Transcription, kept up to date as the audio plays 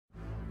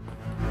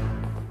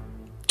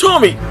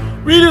Tommy,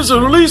 Rita's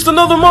released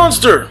another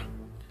monster!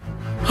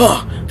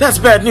 Huh, that's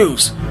bad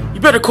news. You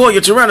better call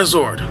your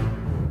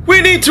Tyrannosaur.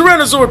 We need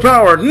Tyrannosaur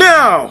power,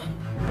 now!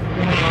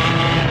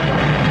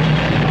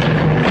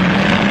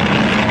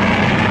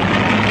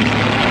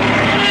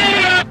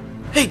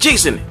 Hey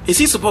Jason, is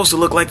he supposed to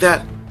look like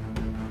that?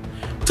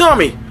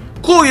 Tommy,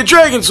 call your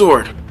Dragon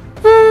Sword!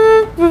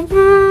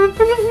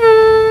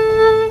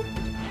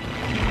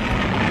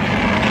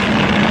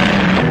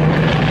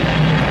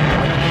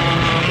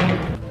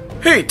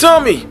 Hey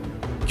Tommy,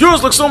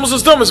 yours looks almost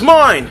as dumb as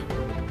mine!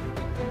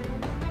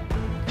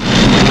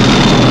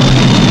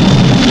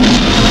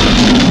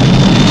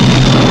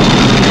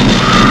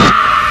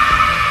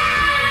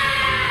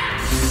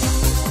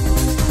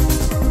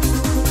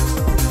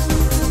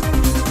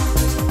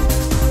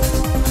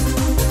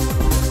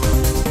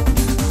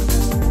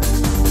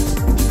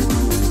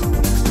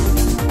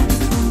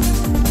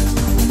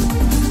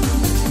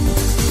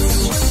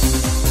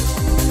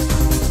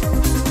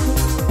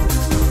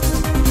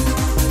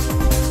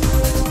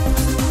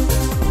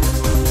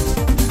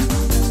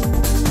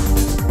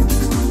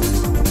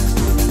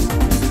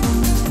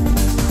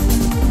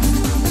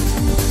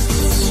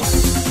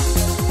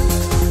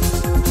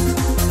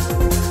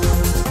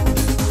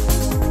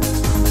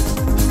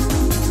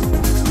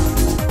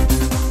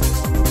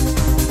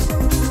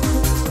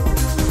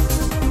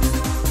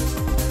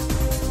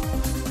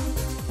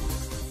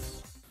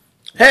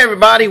 Hey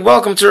everybody,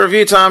 welcome to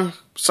Review Time.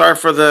 Sorry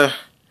for the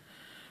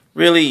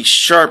really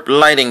sharp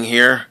lighting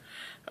here.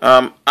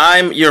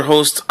 I'm your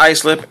host,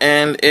 Icelip,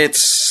 and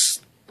it's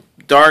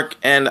dark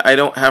and I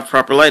don't have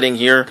proper lighting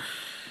here.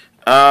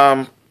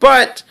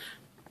 But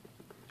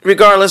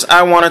regardless,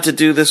 I wanted to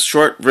do this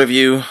short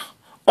review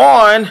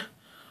on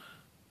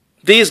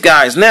these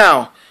guys.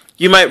 Now,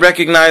 you might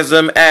recognize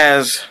them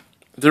as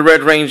the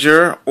Red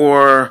Ranger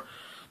or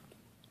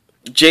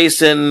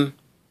Jason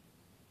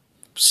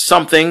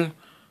something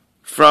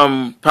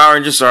from Power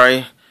Rangers,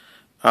 sorry.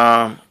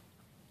 I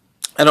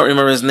don't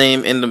remember his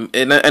name. I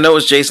know it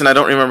was Jason. I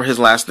don't remember his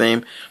last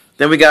name.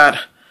 Then we got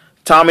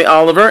Tommy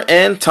Oliver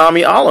and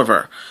Tommy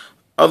Oliver.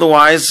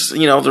 Otherwise,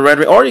 you know, the Red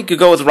Ranger. Or you could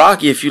go with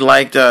Rocky if you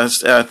liked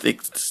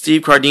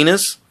Steve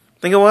Cardenas, I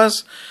think it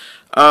was.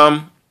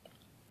 And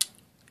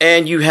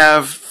you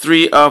have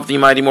 3 of the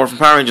Mighty Morphin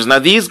Power Rangers. Now,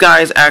 these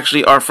guys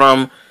actually are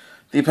from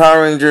the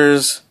Power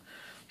Rangers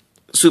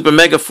Super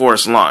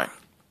Megaforce line,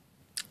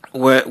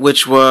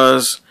 which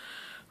was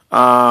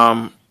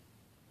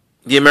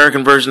the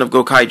American version of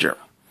Gokaiger.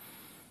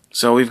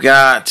 So we've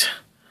got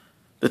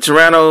the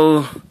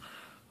Tyranno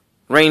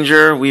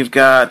Ranger, we've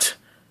got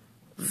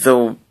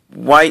the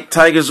White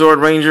Tiger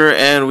Zord Ranger,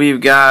 and we've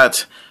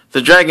got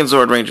the Dragon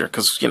Zord Ranger,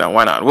 because, you know,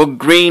 why not? Well,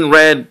 green,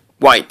 red,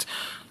 white.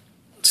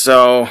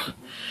 So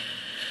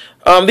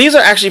these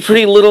are actually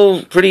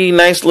pretty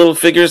nice little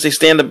figures. They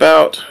stand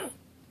about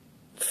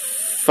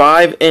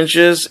 5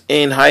 inches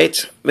in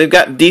height. They've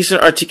got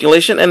decent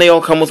articulation, and they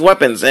all come with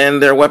weapons.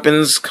 And their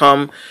weapons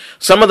come,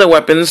 some of the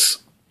weapons,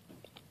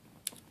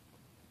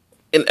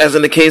 as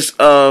in the case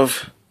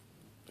of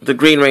the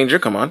Green Ranger,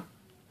 come on,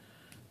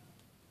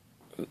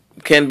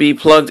 can be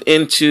plugged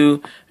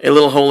into a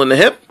little hole in the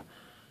hip.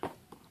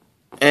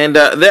 And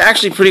they're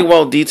actually pretty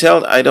well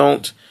detailed.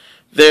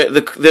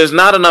 There's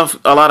not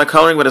a lot of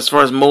coloring, but as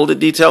far as molded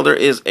detail, there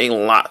is a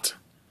lot.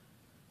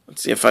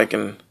 Let's see if I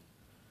can.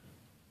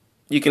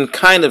 You can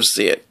kind of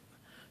see it.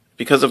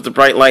 Because of the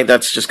bright light,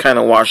 that's just kind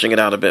of washing it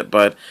out a bit,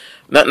 but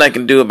nothing I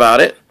can do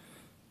about it.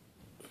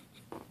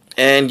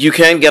 And you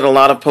can get a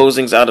lot of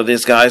posings out of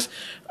these guys.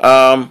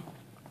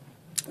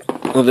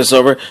 Move this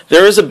over.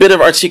 There is a bit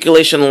of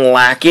articulation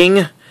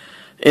lacking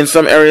in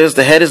some areas.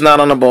 The head is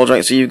not on a ball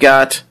joint, so you've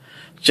got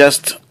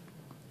just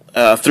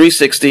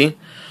 360.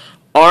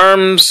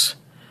 Arms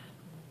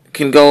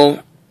can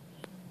go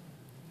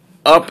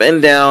up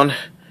and down,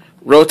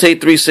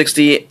 rotate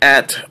 360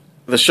 at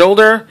the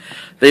shoulder.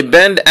 They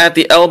bend at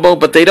the elbow,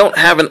 but they don't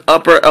have an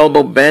upper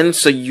elbow bend,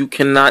 so you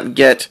cannot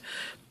get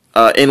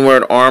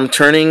inward arm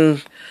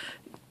turning.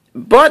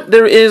 But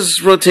there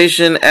is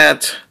rotation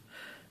at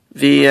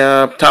the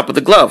top of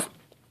the glove,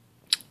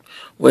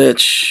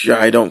 which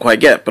I don't quite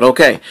get, but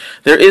okay.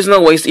 There is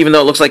no waist, even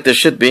though it looks like there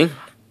should be.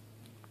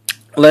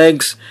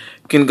 Legs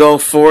can go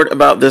forward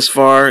about this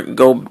far,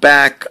 go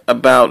back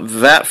about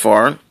that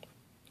far,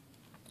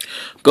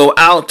 go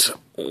out,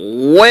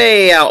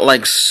 way out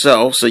like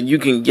so you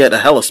can get a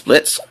hella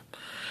splits.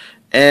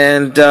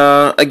 And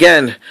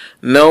again,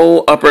 no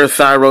upper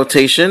thigh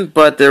rotation,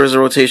 but there is a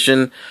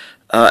rotation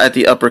at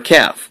the upper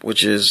calf,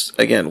 which is,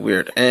 again,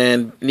 weird,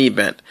 and knee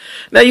bend.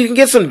 Now, you can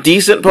get some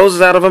decent poses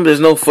out of them.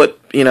 There's no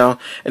foot, you know,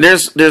 and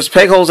there's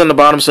peg holes on the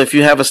bottom, so if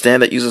you have a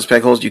stand that uses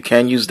peg holes, you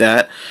can use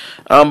that.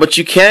 But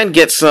you can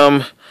get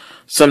some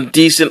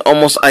decent,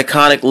 almost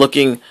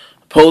iconic-looking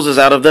poses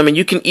out of them, and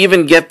you can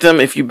even get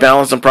them, if you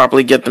balance them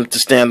properly, get them to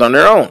stand on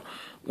their own,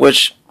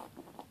 which,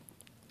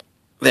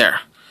 there.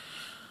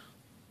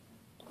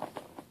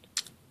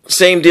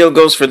 Same deal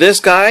goes for this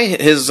guy.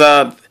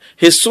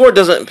 His sword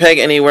doesn't peg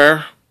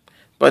anywhere,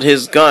 but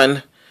his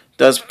gun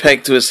does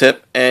peg to his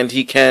hip, and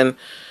he can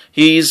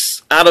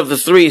he's, out of the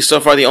three, so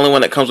far the only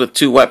one that comes with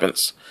 2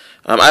 weapons.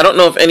 I don't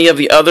know if any of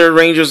the other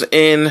Rangers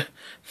in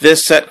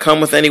this set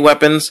come with any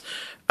weapons.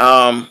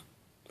 Come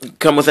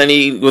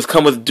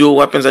with dual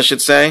weapons, I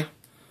should say.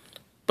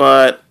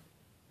 But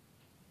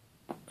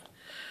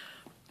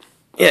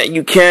yeah,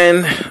 you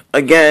can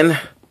again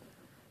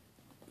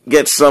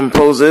get some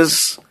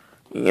poses.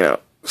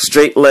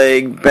 Straight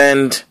leg,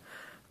 bend.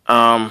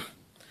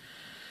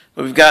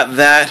 We've got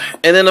that,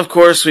 and then of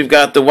course we've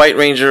got the White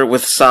Ranger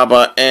with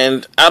Saba.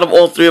 And out of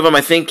all 3 of them,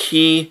 I think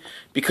he,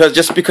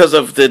 because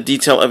of the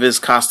detail of his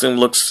costume,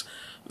 looks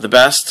the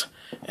best,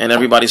 and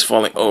everybody's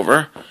falling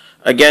over.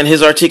 Again,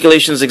 his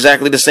articulation is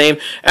exactly the same.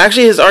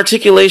 Actually, his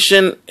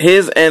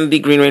and the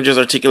Green Ranger's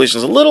articulation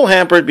is a little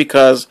hampered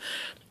because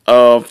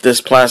of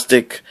this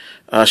plastic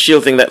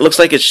shield thing that looks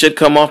like it should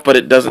come off, but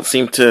it doesn't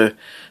seem to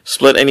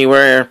split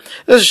anywhere.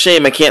 It's a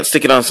shame I can't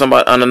stick it on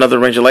another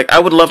Ranger. Like, I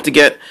would love to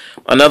get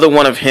another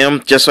one of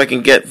him just so I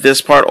can get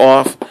this part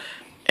off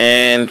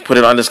and put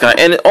it on this guy.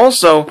 And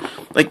also,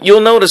 like,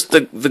 you'll notice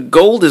the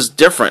gold is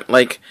different.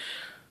 Like,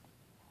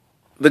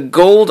 the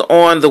gold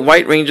on the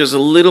White Ranger is a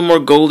little more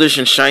goldish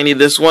and shiny.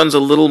 This one's a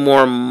little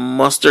more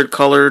mustard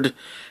colored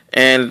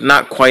and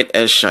not quite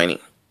as shiny.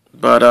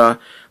 But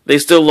they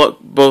still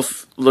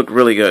both look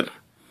really good.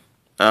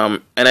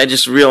 And I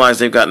just realized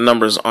they've got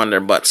numbers on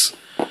their butts.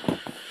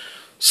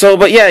 So,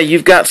 but yeah,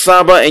 you've got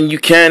Saba, and you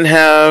can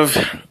have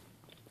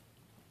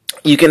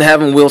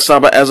him wield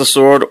Saba as a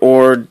sword,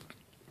 or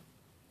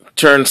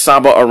turn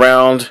Saba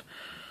around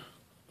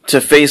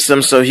to face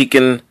him so he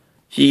can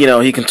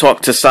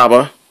talk to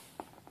Saba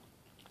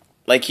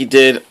like he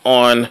did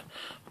on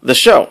the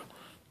show.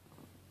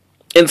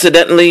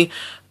 Incidentally,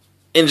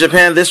 in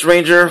Japan, this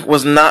Ranger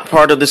was not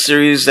part of the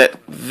series that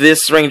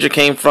this Ranger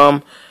came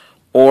from,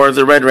 or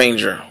the Red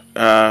Ranger.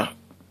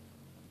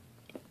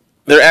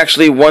 They're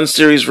actually one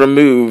series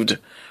removed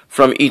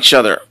from each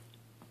other.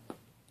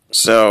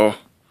 So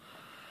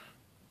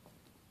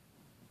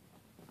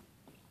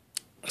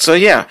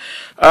yeah.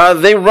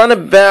 They run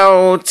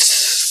about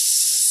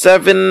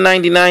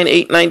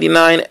 $7.99,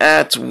 $8.99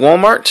 at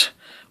Walmart,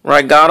 where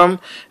I got them.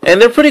 And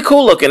they're pretty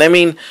cool looking. I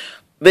mean,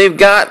 they've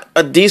got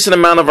a decent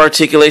amount of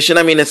articulation.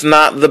 I mean, it's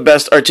not the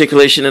best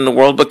articulation in the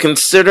world, but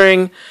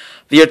considering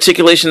the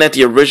articulation that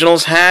the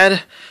originals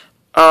had,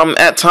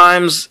 at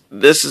times,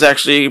 this is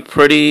actually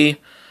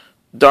pretty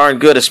darn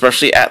good,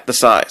 especially at the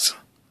size.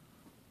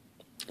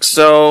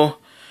 So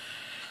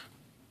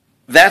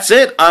that's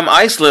it. I'm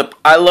Islip.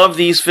 I love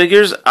these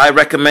figures. I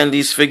recommend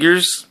these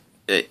figures.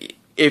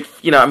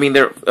 If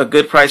they're a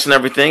good price and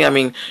everything. I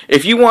mean,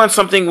 if you want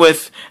something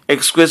with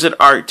exquisite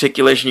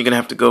articulation, you're gonna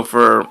have to go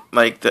for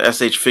like the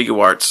SH Figure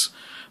Arts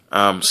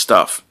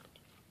stuff,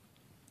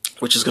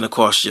 which is gonna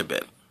cost you a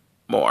bit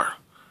more.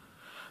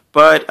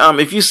 But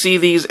if you see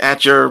these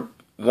at your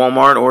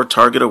Walmart or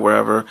Target or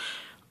wherever,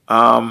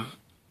 actually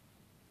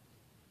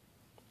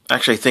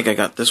I think I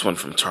got this one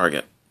from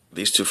Target,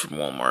 these 2 from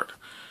Walmart.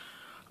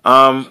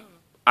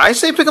 I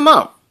say pick them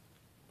up.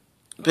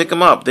 Pick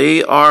them up.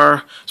 They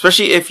are,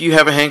 especially if you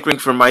have a hankering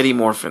for Mighty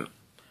Morphin,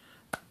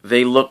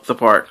 they look the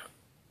part.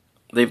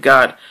 They've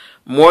got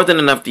more than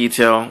enough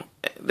detail.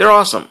 They're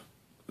awesome.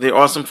 They're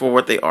awesome for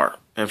what they are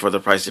and for the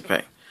price you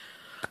pay.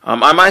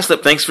 I'm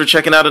Islip. Thanks for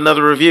checking out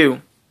another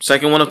review.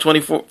 Second one of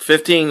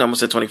 2015. I almost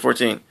said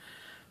 2014.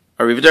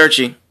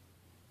 Arrivederci.